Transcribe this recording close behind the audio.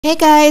Hey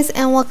guys,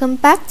 and welcome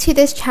back to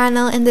this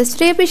channel. In this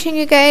video I'll be showing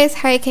you guys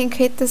how you can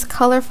create this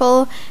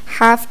colorful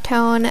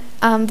halftone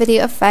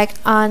video effect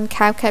on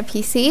CapCut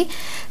PC.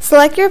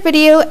 Select your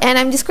video, and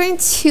I'm just going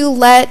to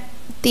let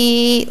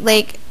the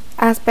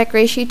aspect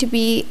ratio to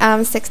be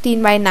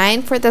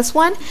 16:9 for this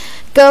one.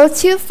 Go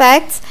to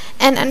effects,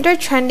 and under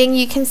trending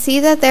you can see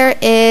that there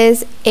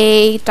is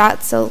a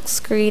dot silk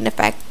screen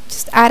effect.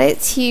 Just add it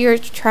to your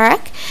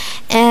track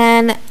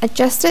and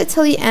adjust it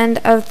till the end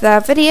of the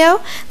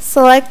video.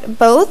 Select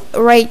both,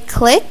 right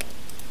click,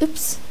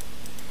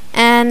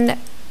 and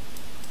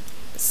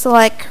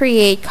select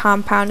create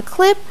compound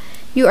clip.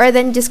 You are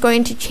then just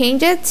going to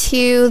change it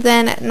to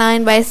then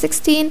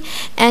 9:16,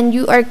 and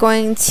you are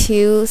going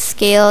to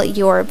scale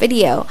your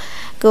video.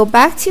 Go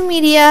back to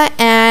media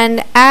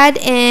and add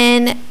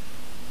in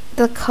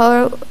the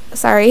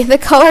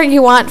color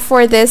you want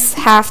for this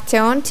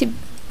halftone to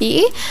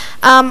be.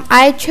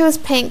 I chose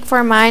pink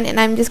for mine, and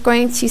I'm just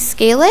going to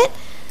scale it.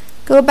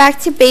 Go back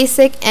to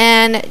basic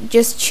and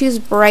just choose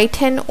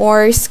brighten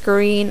or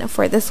screen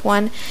for this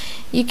one.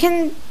 You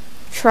can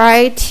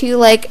try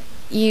to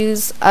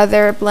use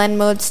other blend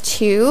modes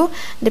too,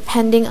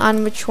 depending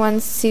on which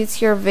one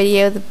suits your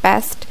video the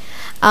best,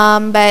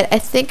 but I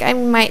think I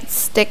might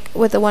stick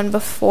with the one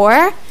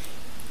before,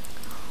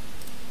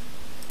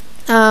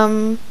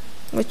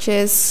 which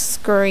is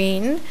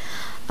screen.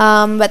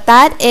 But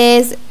that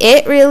is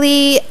it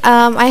really.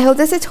 I hope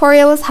this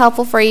tutorial was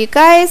helpful for you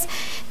guys.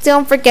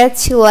 Don't forget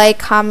to like,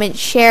 comment,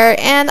 share,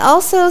 and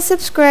also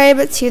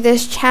subscribe to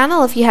this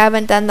channel if you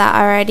haven't done that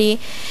already.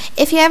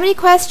 If you have any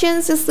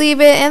questions, just leave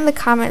it in the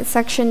comment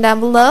section down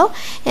below,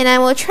 and I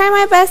will try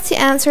my best to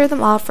answer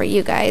them all for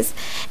you guys.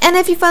 And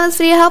if you found this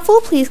video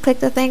helpful, please click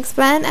the thanks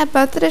button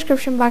above the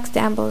description box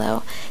down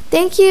below.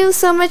 Thank you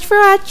so much for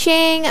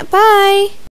watching. Bye!